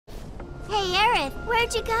Hey, Aerith,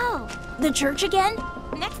 where'd you go? The church again?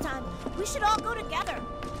 Next time, we should all go together.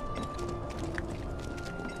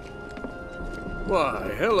 Why,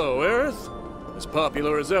 hello, Aerith. As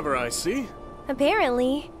popular as ever, I see.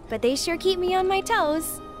 Apparently, but they sure keep me on my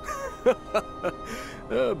toes.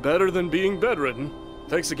 Better than being bedridden.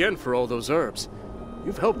 Thanks again for all those herbs.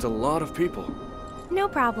 You've helped a lot of people. No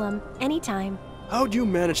problem. Anytime. How'd you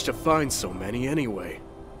manage to find so many anyway?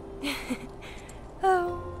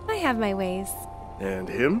 Oh, I have my ways. And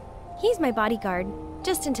him? He's my bodyguard,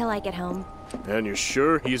 just until I get home. And you're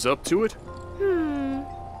sure he's up to it?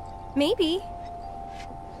 Maybe.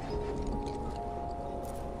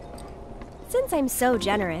 Since I'm so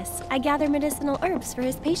generous, I gather medicinal herbs for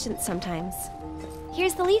his patients sometimes.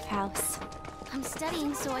 Here's the leaf house. I'm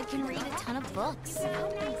studying so I can read a ton of books.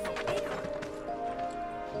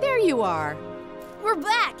 There you are. We're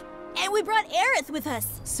back! And we brought Aerith with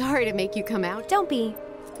us. Sorry to make you come out. Don't be.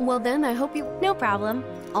 Well then, I hope you... No problem.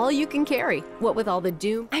 All you can carry. What with all the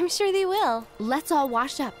doom? I'm sure they will. Let's all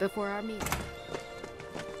wash up before our meeting.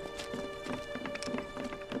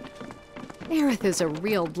 Aerith is a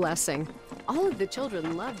real blessing. All of the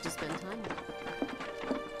children love to spend time with her.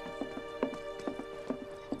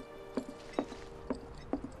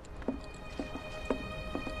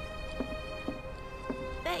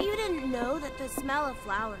 Bet you didn't know that the smell of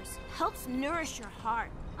flowers helps nourish your heart.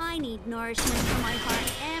 I need nourishment for my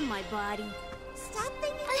heart and my body. Stop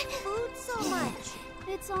thinking of food so much.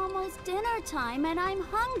 It's almost dinner time and I'm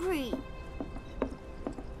hungry.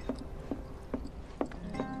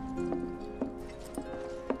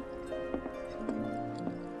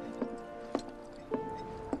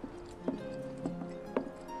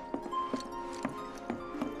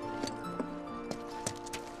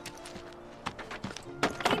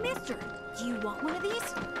 Hey, mister, do you want one of these?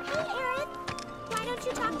 Hey, Aerith, why don't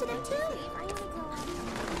you talk to them too?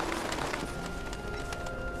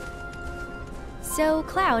 So,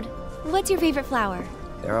 Cloud, what's your favorite flower?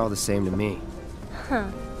 They're all the same to me. Huh.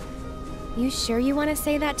 You sure you want to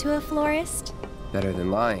say that to a florist? Better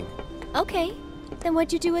than lying. Okay. Then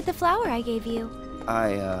what'd you do with the flower I gave you?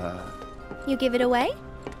 You give it away?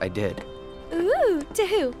 I did. Ooh, to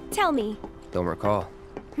who? Tell me. Don't recall.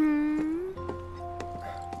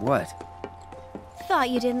 What? Thought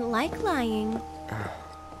you didn't like lying.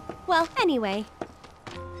 Well, anyway.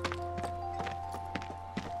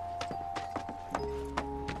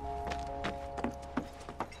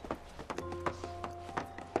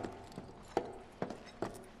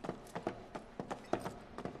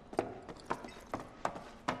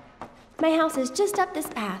 My house is just up this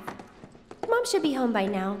path. Mom should be home by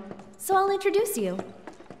now, so I'll introduce you.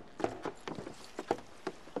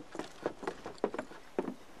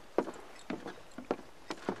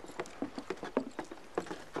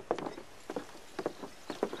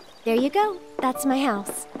 There you go. That's my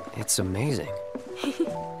house. It's amazing.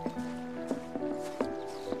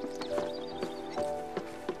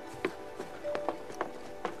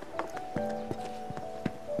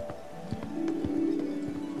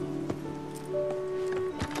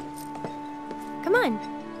 Come on.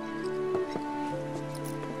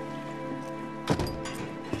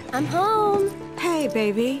 I'm home. Hey,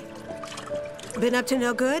 baby. Been up to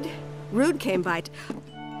no good? Rude came by.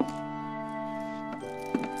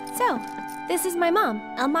 So, this is my mom,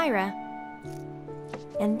 Elmira.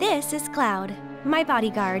 And this is Cloud, my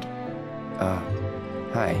bodyguard.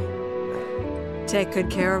 Hi. Take good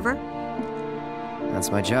care of her?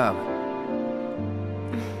 That's my job.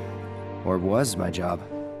 Or was my job.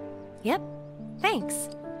 Yep, thanks.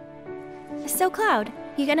 So, Cloud,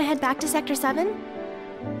 you gonna head back to Sector 7?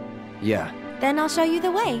 Yeah. Then I'll show you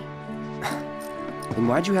the way. Then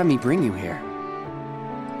why'd you have me bring you here?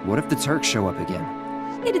 What if the Turks show up again?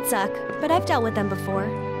 It'd suck, but I've dealt with them before.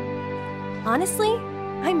 Honestly,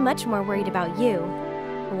 I'm much more worried about you.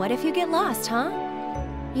 What if you get lost, huh?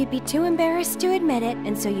 You'd be too embarrassed to admit it,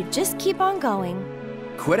 and so you'd just keep on going.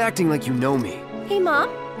 Quit acting like you know me. Hey, Mom,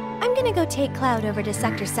 I'm gonna go take Cloud over to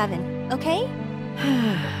Sector 7, okay?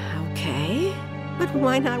 Okay. But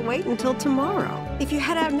why not wait until tomorrow? If you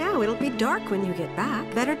head out now, it'll be dark when you get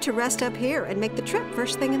back. Better to rest up here and make the trip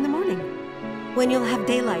first thing in the morning, when you'll have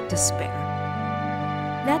daylight to spare.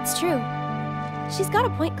 That's true. She's got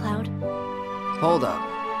a point, Cloud. Hold up.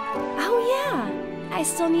 Oh yeah, I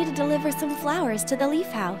still need to deliver some flowers to the leaf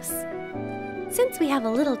house. Since we have a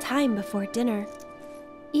little time before dinner,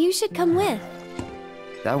 you should come with.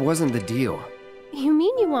 That wasn't the deal. You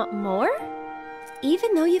mean you want more?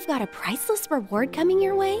 Even though you've got a priceless reward coming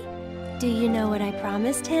your way? Do you know what I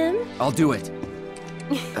promised him? I'll do it.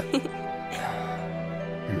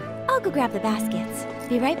 I'll go grab the baskets.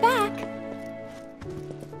 Be right back.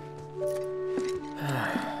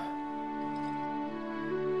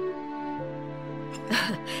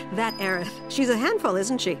 That Aerith. She's a handful,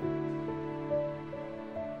 isn't she?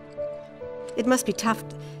 It must be tough.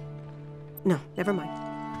 No, never mind.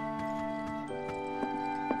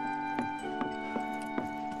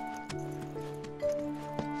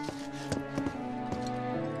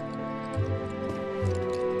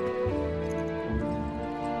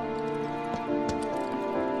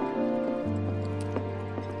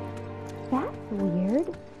 That's weird.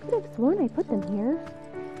 Could have sworn I put them here.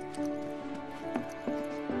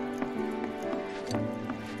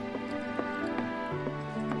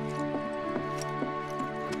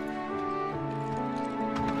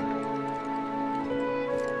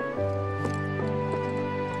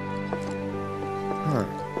 Huh.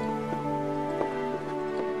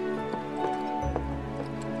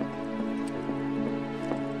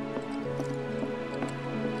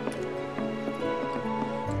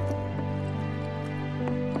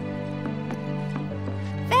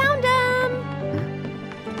 Found them!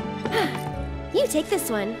 You take this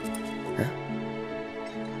one.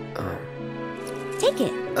 Take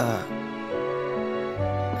it.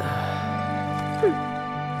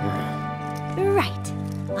 Right.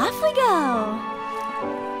 Off we go.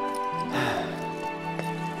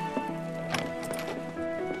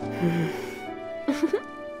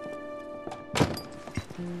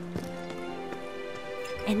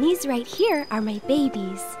 And these right here are my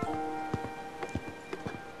babies.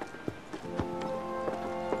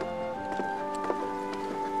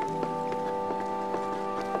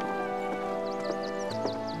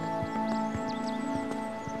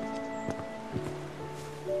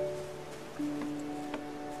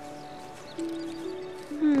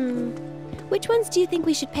 Which ones do you think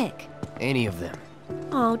we should pick? Any of them.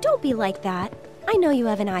 Oh, don't be like that. I know you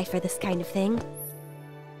have an eye for this kind of thing.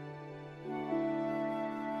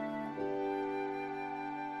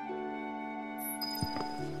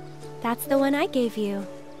 That's the one I gave you.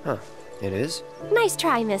 Huh. It is? Nice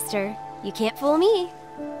try, mister. You can't fool me.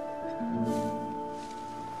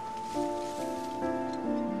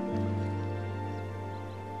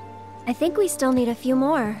 I think we still need a few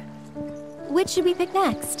more. Which should we pick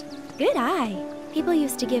next? Good eye. People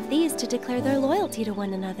used to give these to declare their loyalty to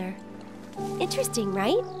one another. Interesting,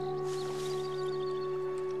 right?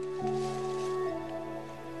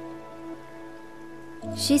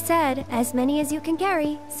 She said, as many as you can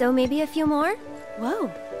carry, so maybe a few more?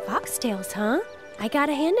 Whoa, foxtails, huh? I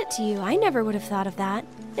gotta hand it to you, I never would have thought of that.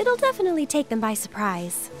 It'll definitely take them by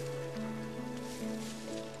surprise.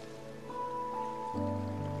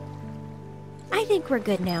 I think we're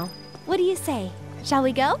good now. What do you say? Shall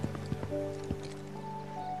we go?